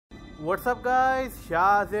What's up guys,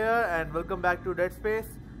 Shaz here and welcome back to Deadspace.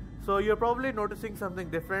 So you're probably noticing something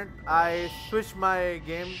different. I switched my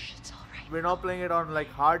game. We're now playing it on like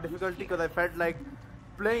hard difficulty because I felt like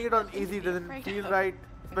playing it on easy doesn't feel right,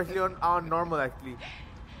 especially on normal actually.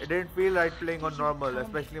 It didn't feel right playing on normal,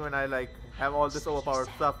 especially when I like have all this overpowered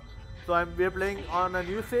stuff. So we're playing on a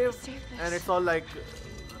new save and it's all like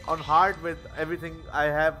on hard with everything I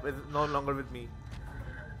have is no longer with me.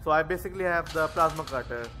 So I basically have the plasma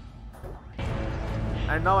cutter.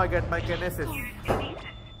 And now I get my kinesis.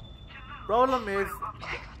 Problem is,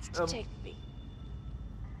 okay.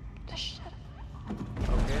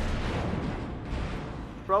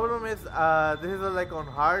 Problem is, this is like on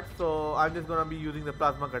hard, so I'm just gonna be using the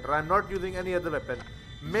plasma cutter. I'm not using any other weapon.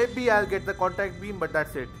 Maybe I'll get the contact beam, but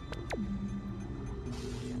that's it.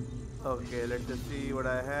 Okay, let's just see what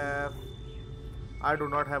I have. I do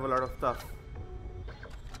not have a lot of stuff.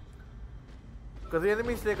 Because the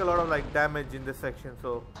enemies take a lot of like damage in this section,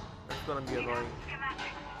 so it's gonna be annoying.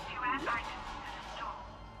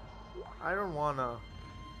 I don't wanna.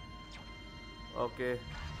 Okay,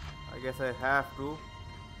 I guess I have to.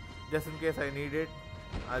 Just in case I need it,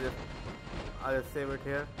 I'll just save it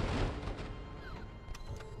here.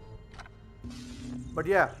 But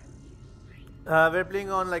yeah, we're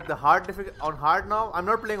playing on like the hard hard now. I'm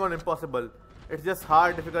not playing on impossible. It's just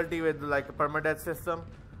hard difficulty with like a permadeath system.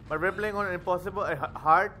 But we're playing on impossible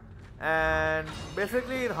hard, and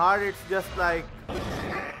basically in hard it's just like,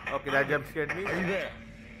 okay, that jump scared me. Are you there?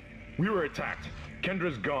 We were attacked.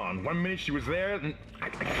 Kendra's gone. 1 minute she was there, and I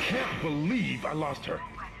can't believe I lost her.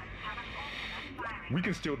 We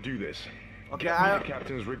can still do this. Okay, Get me the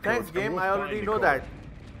captain's rig thanks codes, game, we'll I already know that.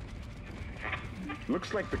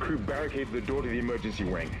 Looks like the crew barricaded the door to the emergency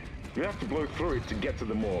wing. We have to blow through it to get to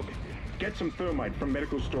the morgue. Get some thermite from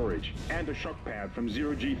medical storage and a shock pad from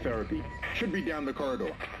zero-G therapy. Should be down the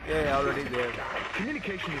corridor. Yeah, already there.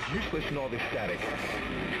 Communication is useless in all this static.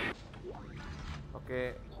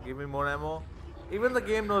 Okay, give me more ammo. Even the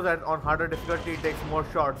game knows that on harder difficulty it takes more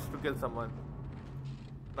shots to kill someone.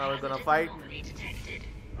 Now we're gonna fight.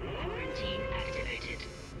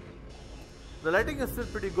 The lighting is still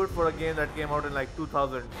pretty good for a game that came out in like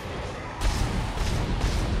 2000.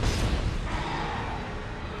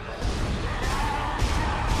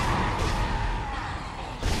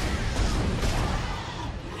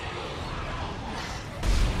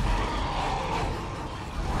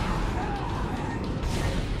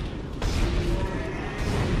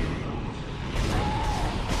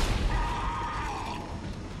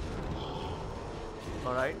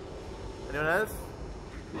 Alright. Anyone else?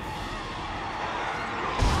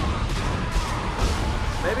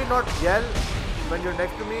 Maybe not yell when you're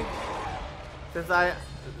next to me, since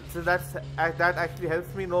that actually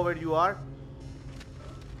helps me know where you are.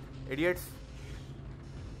 Idiots.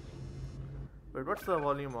 Wait, what's the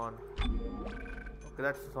volume on? Okay,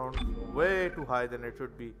 that sounds way too high than it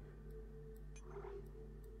should be.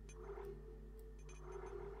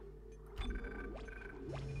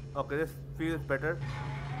 Okay, this feels better.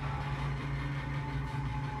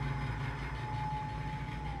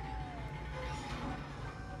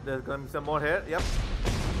 There's gonna be some more here. Yep.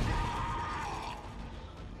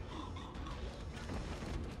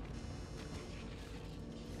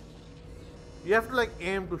 You have to like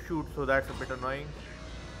aim to shoot, so that's a bit annoying.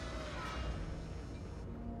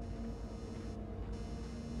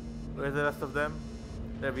 Where's the rest of them?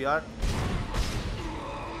 There we are.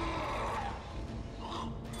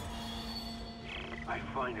 I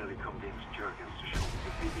finally convinced Jurgens to show me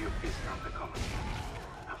the video feed from the colony.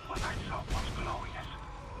 And what I saw was glorious.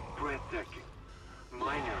 Breathtaking.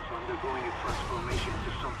 Miners undergoing a transformation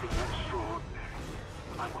into something extraordinary.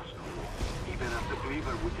 I must know more. Even as the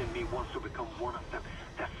believer within me wants to become one of them,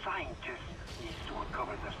 the scientist needs to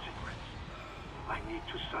uncover their secrets. I need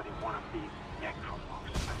to study one of these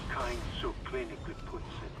Necromorphs, as Kind so clinically puts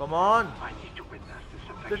it. Come on! I need to witness this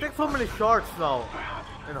affection. They take so many shots now. Perhaps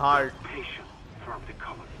in hard. Patient from the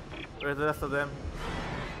colony. Where's the rest of them?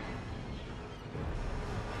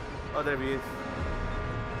 Oh, there he is.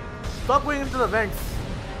 Stop going into the vents.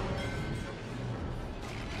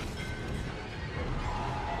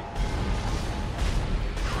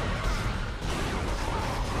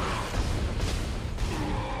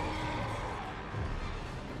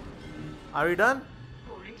 Are we done?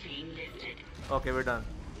 Okay, we're done.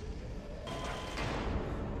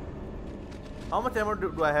 How much ammo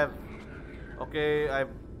do I have? Okay,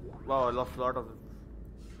 wow, I lost a lot of it.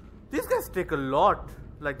 These guys take a lot.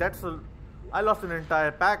 Like I lost an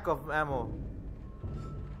entire pack of ammo.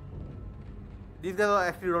 These guys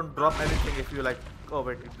actually don't drop anything if you like. Oh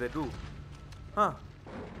wait, if they do. Huh.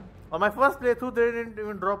 On my first playthrough, they didn't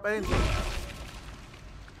even drop anything.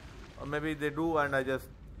 Or maybe they do and I just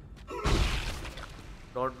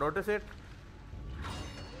don't notice it.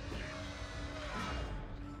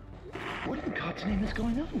 What in God's name is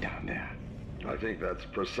going on down there? I think that's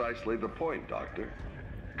precisely the point, Doctor.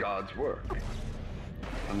 God's work.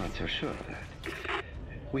 I'm not so sure of that.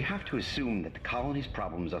 We have to assume that the colony's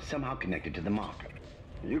problems are somehow connected to the marker.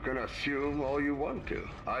 You can assume all you want to.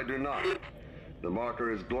 I do not. The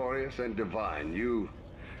marker is glorious and divine. You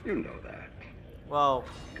know that. Wow.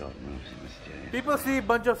 God moves in mysterious. People see a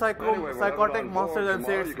bunch of Anyway, we'll have it psychotic on monsters board and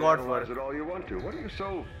say tomorrow. it's You can God's analyze work. it all you want to. What are you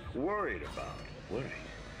so worried about? Worried?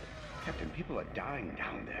 Captain, people are dying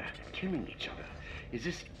down there, killing each other. Is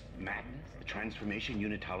this madness the transformation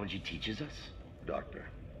unitology teaches us? Doctor.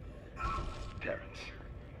 Terrence.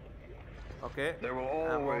 Okay. There will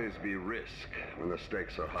always be risk when the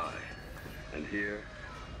stakes are high. And here,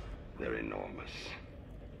 they're enormous.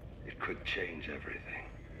 It could change everything.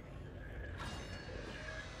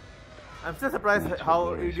 I'm still surprised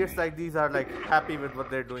how idiots like these are like happy with what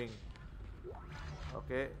they're doing.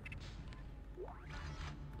 Okay.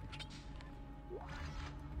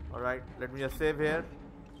 Alright, let me just save here.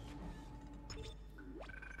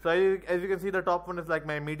 So as you can see, the top one is like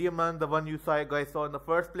my medium one, the one you guys saw in the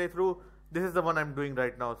first playthrough. This is the one I'm doing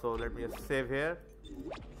right now, so let me just save here.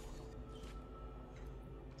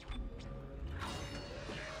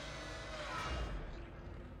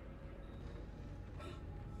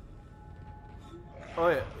 Oh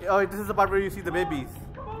yeah, oh, this is the part where you see the babies.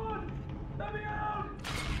 Come on! Let me out!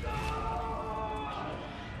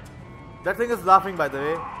 That thing is laughing, by the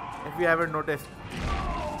way, if you haven't noticed.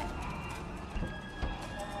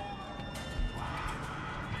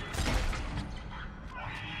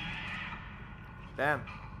 Damn.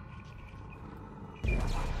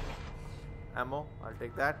 Ammo, I'll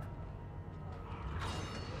take that.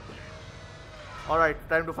 Alright,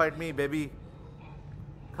 time to fight me, baby.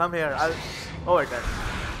 Come here, I'll... Oh, wait, that.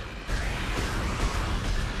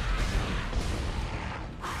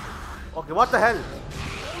 Okay, what the hell?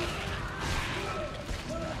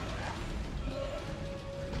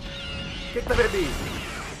 Kick the baby.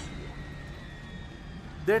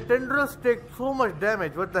 Their tendrils take so much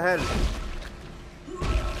damage, what the hell?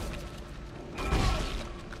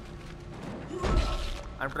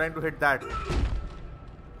 I'm trying to hit that.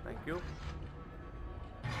 Thank you.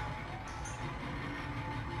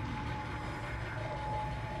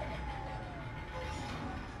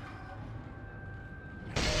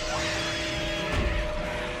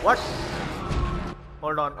 What?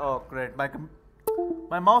 Hold on. Oh, great.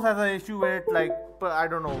 My mouse has an issue where it like, I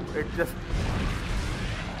don't know. It just...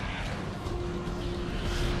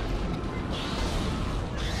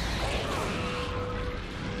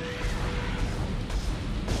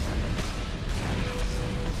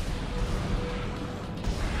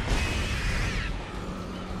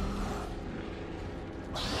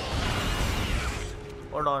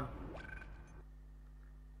 Hold on.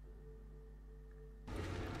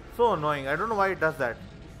 So annoying. I don't know why it does that.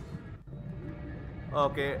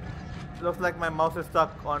 Okay. Looks like my mouse is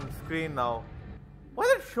stuck on screen now. Why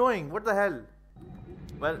is it showing? What the hell?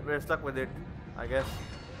 Well, we're stuck with it, I guess.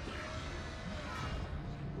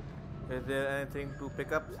 Is there anything to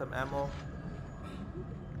pick up? Some ammo?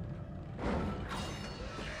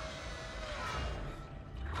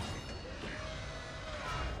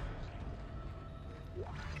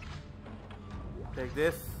 Take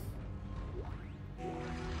this.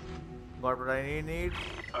 Got what I need.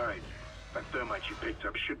 Alright, that thermite you picked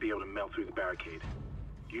up should be able to melt through the barricade.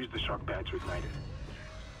 Use the shock pad to ignite it.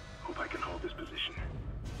 Hope I can hold this position.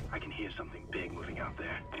 I can hear something big moving out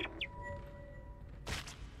there.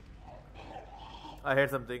 I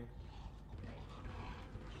heard something.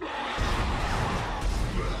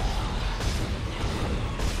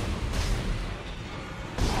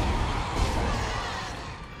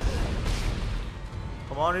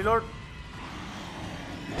 Come on, reload.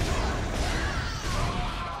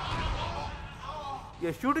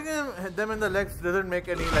 Yeah, shooting them in the legs doesn't make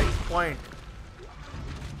any like point.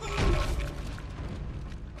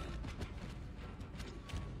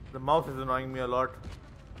 The mouse is annoying me a lot.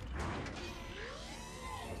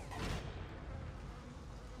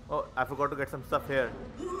 Oh, I forgot to get some stuff here.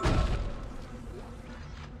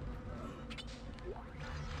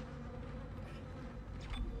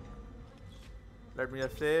 Let me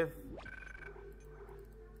just save.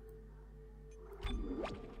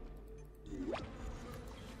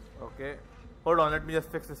 Okay. Hold on, let me just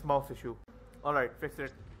fix this mouse issue. Alright, fix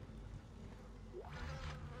it.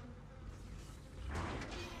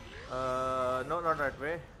 No, not that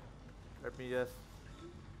way.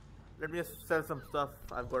 Let me just sell some stuff.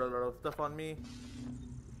 I've got a lot of stuff on me.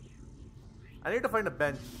 I need to find a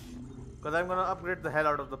bench because I'm gonna upgrade the hell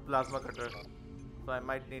out of the plasma cutter. So I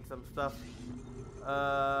might need some stuff.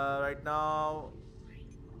 Right now,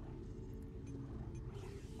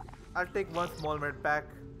 I'll take one small med pack.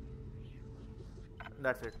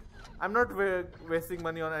 That's it. I'm not wasting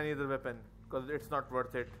money on any other weapon because it's not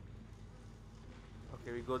worth it.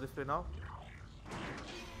 Okay, we go this way now.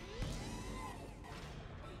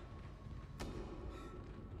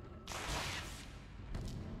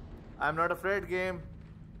 I'm not afraid, game.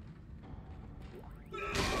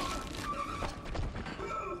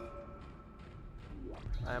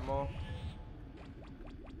 Ammo.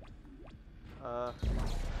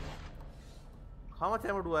 How much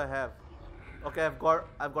ammo do I have? Okay, I've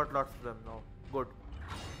got lots of them now. Good.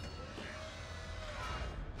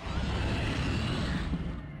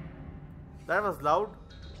 That was loud.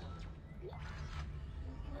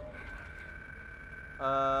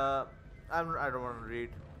 I don't want to read.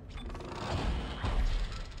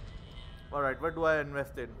 Alright, what do I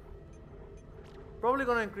invest in? Probably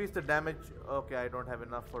gonna increase the damage. Okay, I don't have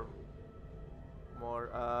enough for more.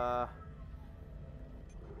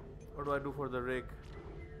 What do I do for the rig?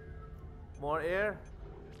 More air?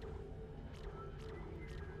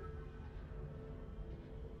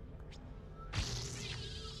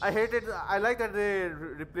 I hate it. I like that they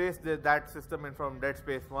replaced that system from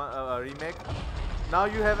Deadspace remake. Now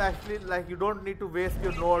you have actually, like, you don't need to waste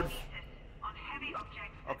your nodes.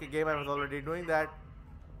 Okay, game, I was already doing that.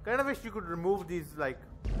 Kind of wish you could remove these, like,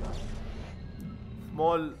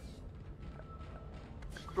 small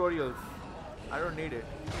tutorials. I don't need it.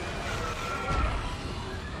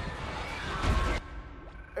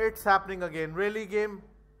 It's happening again. Really, game?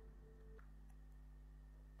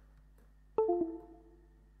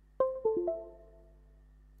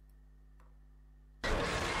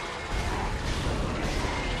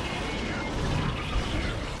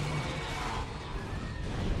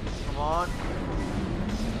 Come on.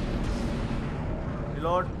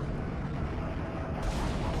 Reload.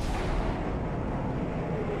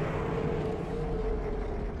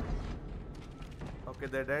 Okay,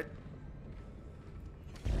 they're dead.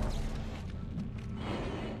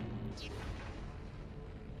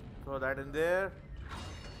 Throw that in there.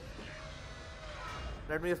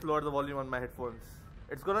 Let me just lower the volume on my headphones.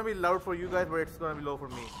 It's gonna be loud for you guys, but it's gonna be low for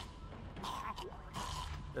me.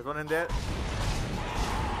 There's one in there.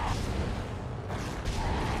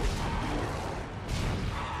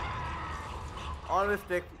 Always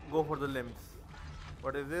go for the limbs.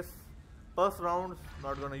 What is this? Pulse rounds,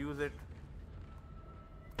 not gonna use it.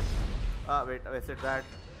 Ah, wait, I said that.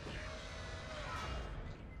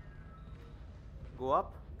 Go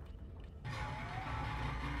up.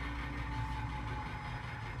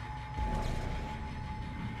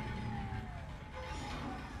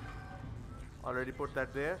 Already put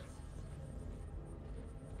that there.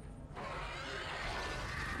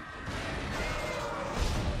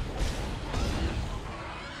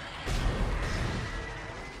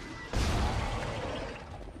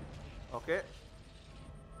 Okay.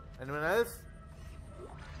 Anyone else?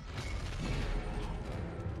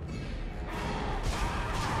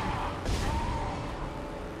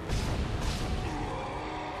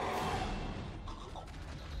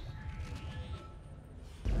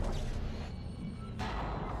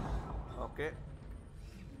 Okay.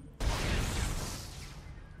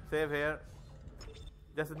 Save here.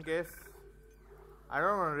 Just in case. I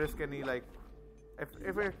don't want to risk any, like,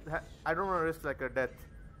 I don't want to risk like a death.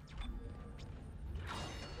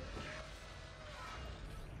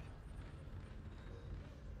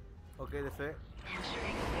 Okay, this way.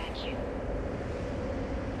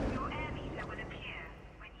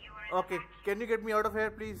 Okay, can you get me out of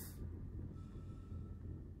here, please?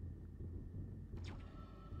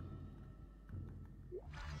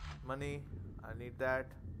 Money, I need that.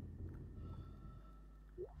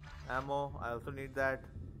 Ammo, I also need that.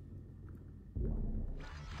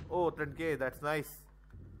 Oh, 10k, that's nice.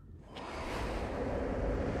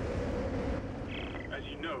 As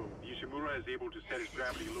you know, Ishimura is able to set its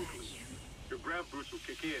gravity locally. Your grav boost will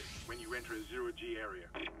kick in when you enter a zero-G area.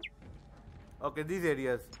 Okay, these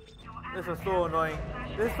areas. This is so annoying.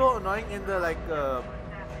 This is so annoying in the, like,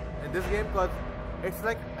 in this game, because it's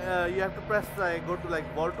like you have to press, like, go to, like,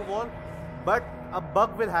 wall to wall. But a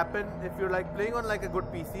bug will happen if you're, like, playing on, like, a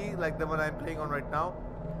good PC, like the one I'm playing on right now.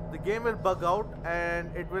 The game will bug out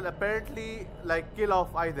and it will apparently, like, kill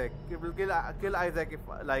off Isaac. It will kill Isaac if,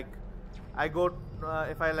 like, I go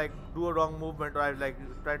if I, like, do a wrong movement, or I, like,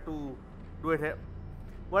 try to do it here.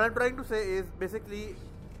 What I'm trying to say is basically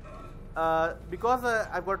because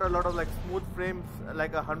I've got a lot of like smooth frames,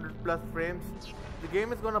 like 100+ frames, the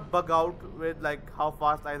game is gonna bug out with like how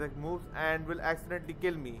fast Isaac moves and will accidentally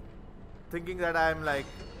kill me, thinking that I'm like,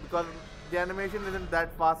 because the animation isn't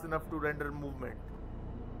that fast enough to render movement.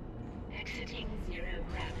 Exiting zero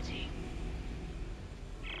gravity.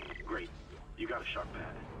 Great. You got a shock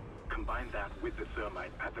pad. Combine that with the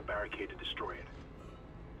thermite at the barricade to destroy it.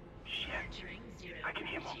 Shit. Entering zero I can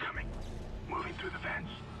hear more gravity. coming. Moving through the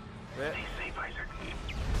vents. Where? Stay safe, Isaac.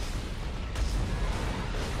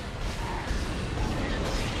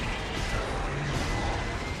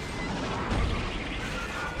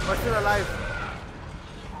 But still alive.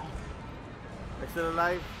 It's still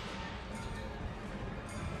alive.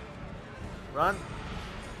 Run.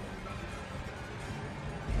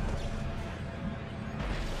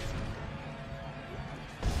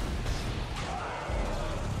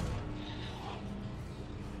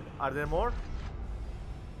 Are there more?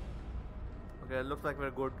 Okay, it looks like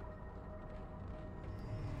we're good.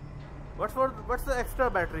 What's the extra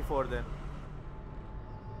battery for then?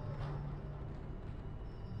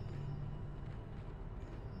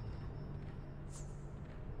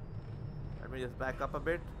 Let me just back up a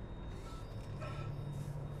bit.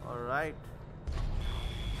 Alright.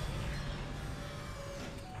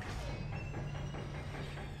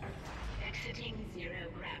 Exiting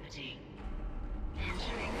zero gravity.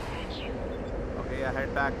 Entering vacuum. Okay, I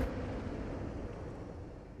head back.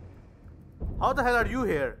 How the hell are you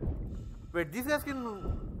here? Wait, these guys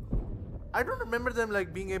can... I don't remember them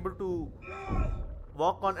like being able to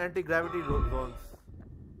walk on anti-gravity zones.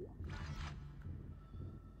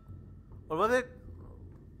 Or was it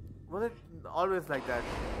always like that?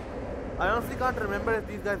 I honestly can't remember if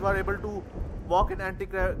these guys were able to walk in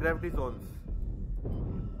anti-gravity zones.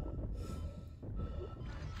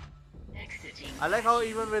 Exiting. I like how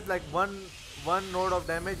even with like one node of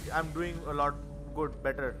damage, I'm doing a lot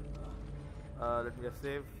better. Let me just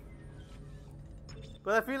save.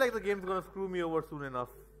 But I feel like the game's gonna screw me over soon enough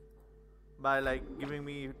by like making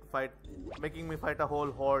me fight a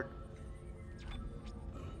whole horde.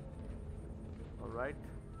 Alright.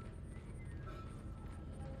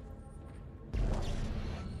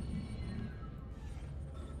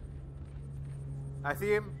 I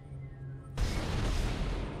see him.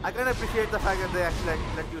 I can appreciate the fact that they actually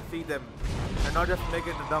let you see them and not just make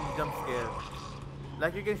it a dumb jump scare.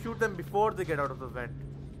 Like you can shoot them before they get out of the vent.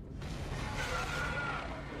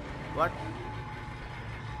 What?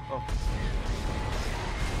 Oh.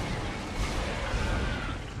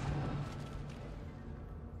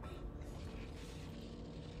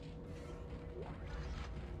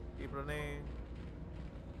 Keep running.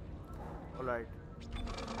 Alright.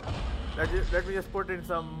 Let me just put in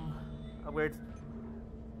some upgrades.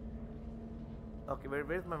 Okay,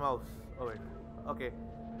 where's my mouse? Oh wait. Okay.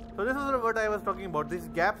 So this is what I was talking about. These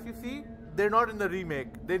gaps you see, they're not in the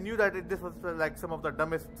remake. They knew that this was like some of the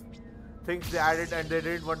dumbest things they added, and they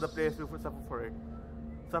didn't want the players to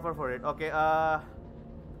suffer for it. Okay.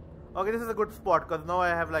 Okay, this is a good spot because now I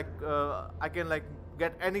have like I can like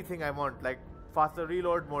get anything I want, like faster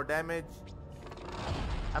reload, more damage.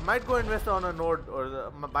 I might go invest on a node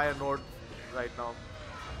or buy a node right now.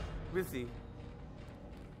 We'll see.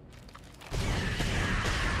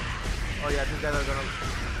 Oh yeah, these guys are gonna...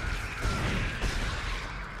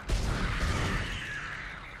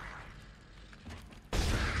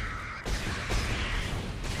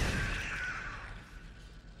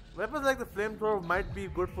 Weapons like the flamethrower might be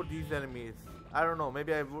good for these enemies. I don't know.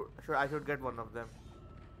 Maybe I should get one of them.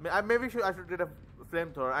 Maybe I should get a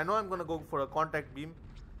flamethrower. I know I'm gonna go for a contact beam,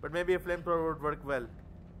 but maybe a flamethrower would work well.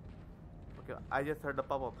 Okay, I just heard a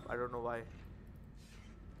pop-up. I don't know why.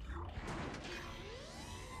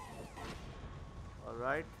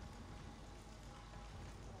 Alright.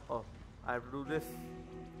 Oh, I have to do this.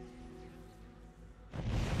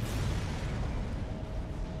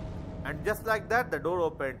 And just like that, the door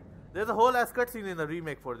opened. There's a whole ass cutscene in the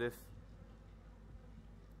remake for this.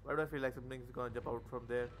 Why do I feel like something's gonna jump out from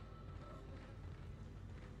there?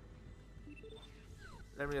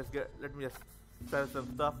 Let me just sell some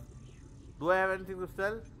stuff. Do I have anything to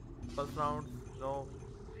sell? Pulse rounds? No.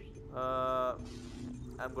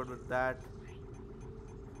 I'm good with that.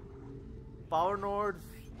 Power nodes?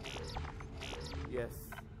 Yes.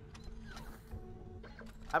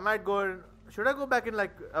 I might go and... Should I go back and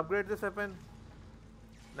like upgrade this weapon?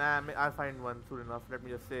 Nah, I'll find one soon enough. Let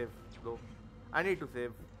me just save though. I need to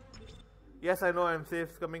save. Yes, I know I'm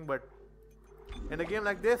safe coming, but in a game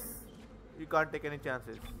like this, you can't take any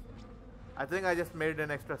chances. I think I just made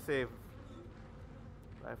an extra save.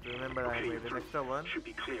 I have to remember I made an extra one. Should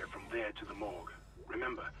be clear from there to the morgue.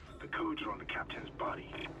 Remember, the codes are on the captain's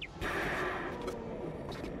body.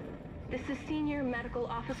 This is Senior Medical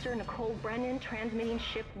Officer Nicole Brennan transmitting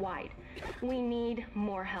ship-wide. We need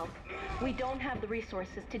more help. We don't have the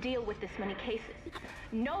resources to deal with this many cases.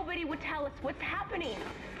 Nobody would tell us what's happening.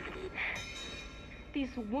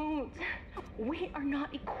 These wounds, we are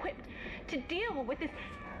not equipped to deal with this.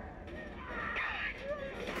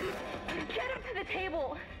 Get him to the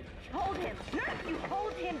table. Hold him. Nurse, you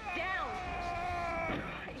hold him down.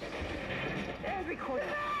 And record it.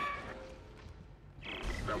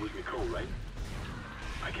 That was Nicole, right?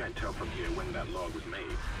 I can't tell from here when that log was made.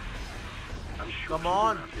 I'm sure Come she's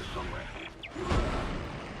on. around here somewhere.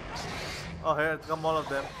 Oh, here come all of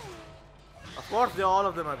them. Of course, all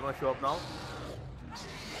of them are gonna show up now.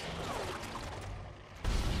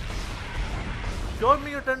 Show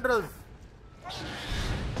me your tendrils.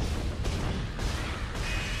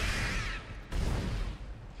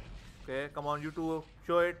 Okay, come on, you two,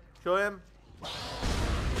 show it. Show him.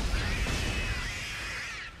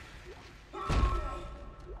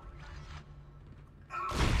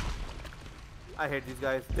 I hate these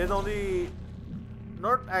guys. There's only,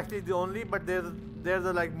 not actually the only, but there's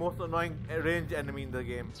the like most annoying ranged enemy in the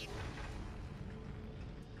game.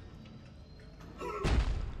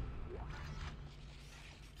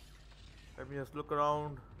 Let me just look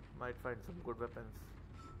around. Might find some good weapons.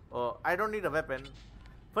 Oh, I don't need a weapon.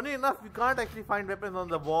 Funny enough, you can't actually find weapons on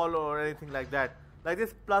the wall or anything like that. Like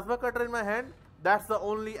this plasma cutter in my hand, that's the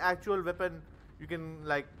only actual weapon you can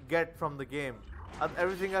like get from the game.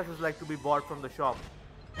 Everything else is like to be bought from the shop.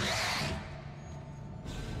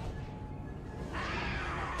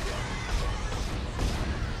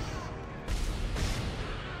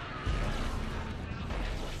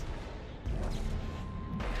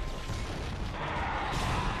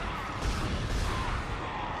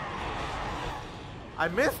 I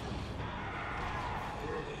missed.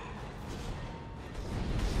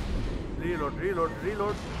 Reload, reload,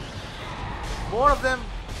 reload. More of them.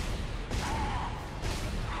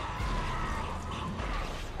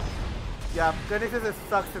 Yeah, kinesis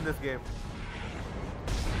sucks in this game.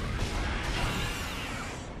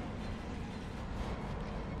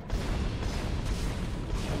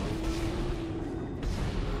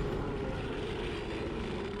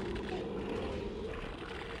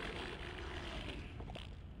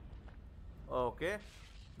 Okay,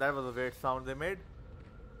 that was a weird sound they made.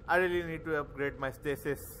 I really need to upgrade my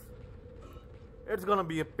stasis. It's gonna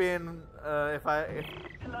be a pain if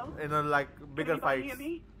Hello? in a like bigger Can anybody fights. hear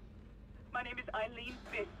me? My name is Eileen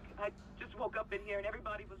Fisk. I just woke up in here and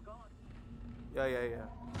everybody was gone. Yeah.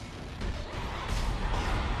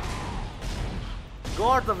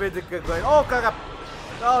 God, the way they get going. Oh, crap.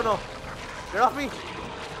 Oh, no. Get off me.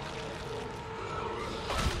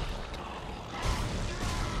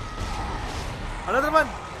 Another one.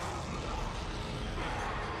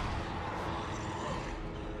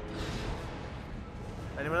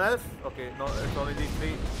 Anyone else? Okay, no, it's only these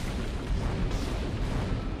three.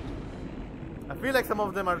 I feel like some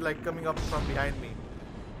of them are like coming up from behind me.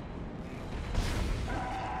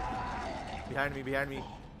 Behind me.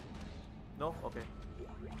 No? Okay.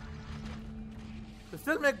 They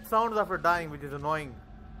still make sounds after dying, which is annoying.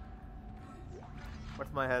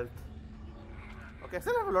 What's my health? Okay, I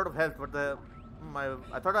still have a lot of health, but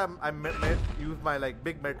I thought I use my like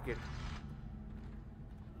big med kit.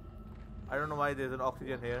 I don't know why there's an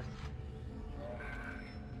oxygen here.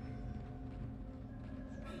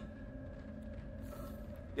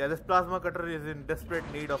 Yeah, this plasma cutter is in desperate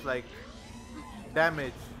need of like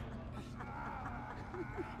damage.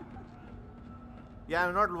 Yeah,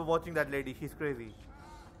 I'm not watching that lady, she's crazy.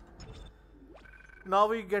 Now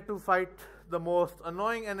we get to fight the most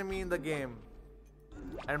annoying enemy in the game.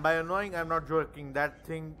 And by annoying, I'm not joking. That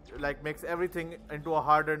thing like makes everything into a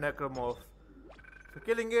harder necromorph. So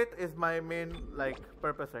killing it is my main like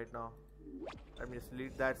purpose right now. Let me just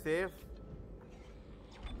leave that save.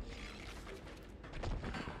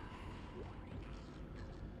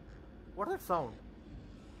 What's that sound?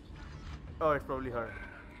 Oh, it's probably her.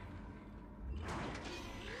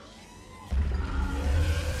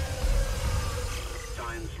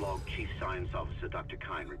 Science Log Chief Science Officer Dr.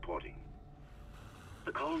 Kine reporting.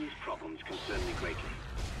 The colony's problems concern me greatly.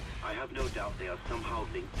 I have no doubt they are somehow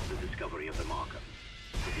linked to the discovery of the marker,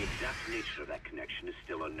 but the exact nature of that connection is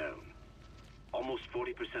still unknown. Almost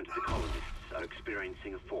 40% of the colonists are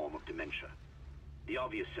experiencing a form of dementia. The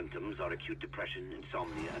obvious symptoms are acute depression,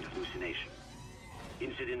 insomnia, and hallucination.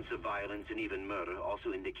 Incidents of violence and even murder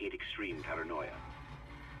also indicate extreme paranoia.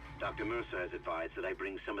 Dr. Mercer has advised that I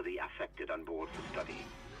bring some of the affected on board for study.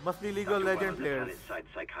 Must be League of Dr. Legends Wells, the players. planet-side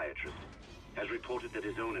psychiatrist, has reported that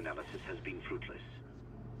his own analysis has been fruitless.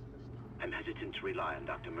 I'm hesitant to rely on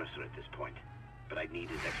Dr. Mercer at this point, but I need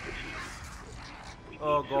his expertise. We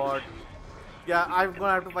Oh need god. solutions. Yeah, I'm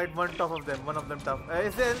gonna have to fight one of them tough.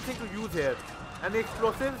 Is there anything to use here? Any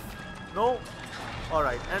explosives? No?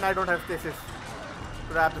 Alright, and I don't have stasis.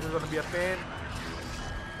 Crap, this is gonna be a pain.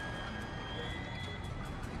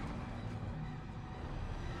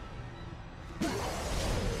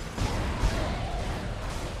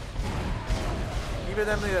 Keep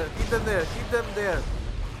them there, keep them there, keep them there.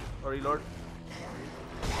 Oh, reload.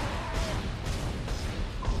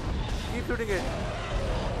 Keep shooting it.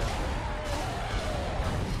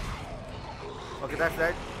 Okay, that's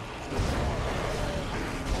that.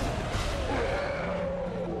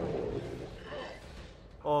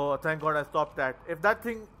 Oh, thank God I stopped that. If that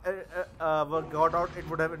thing got out, it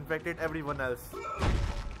would have infected everyone else.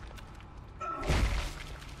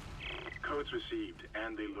 Codes received,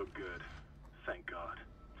 and they look good. Thank God.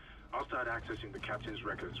 I'll start accessing the captain's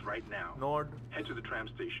records right now. Node. Head to the tram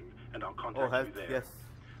station, and I'll Oh, contact health, you there. yes.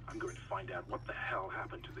 I'm going to find out what the hell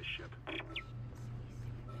happened to this ship.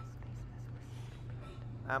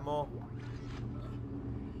 Ammo.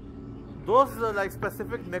 Those like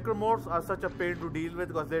specific Necromorphs are such a pain to deal with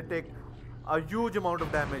because they take a huge amount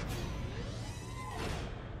of damage.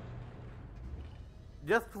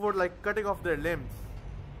 Just for like cutting off their limbs.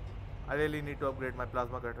 I really need to upgrade my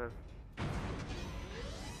plasma cutter.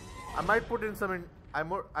 I might put in some in. I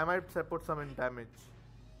might put some in damage.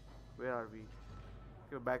 Where are we?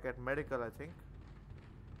 We're back at medical, I think.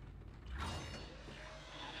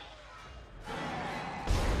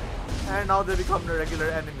 And now they become the regular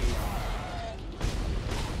enemies.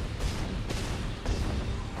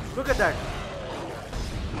 Look at that.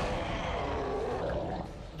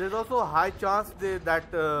 There's also a high chance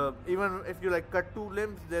that even if you like cut two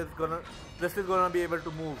limbs, they're still gonna be able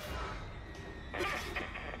to move.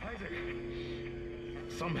 Isaac.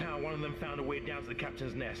 Somehow one of them found a way down to the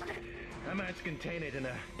captain's nest. I managed to contain it in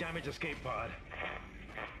a damage escape pod.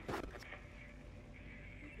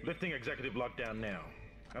 Lifting executive lockdown now.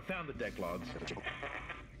 I found the deck logs.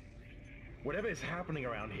 Whatever is happening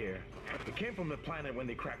around here, it came from the planet when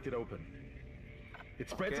they cracked it open. It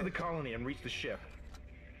spread to the colony and reached the ship.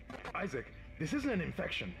 Isaac, this isn't an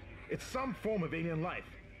infection. It's some form of alien life.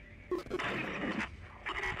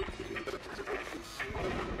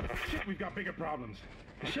 Shit, we've got bigger problems.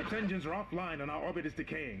 The ship's engines are offline and our orbit is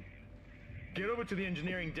decaying. Get over to the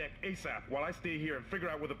engineering deck ASAP while I stay here and figure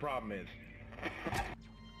out what the problem is.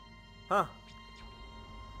 Huh.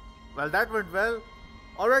 Well, that went well.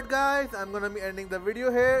 Alright guys, I'm gonna be ending the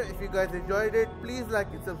video here. If you guys enjoyed it, please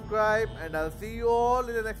like and subscribe, and I'll see you all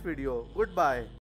in the next video. Goodbye.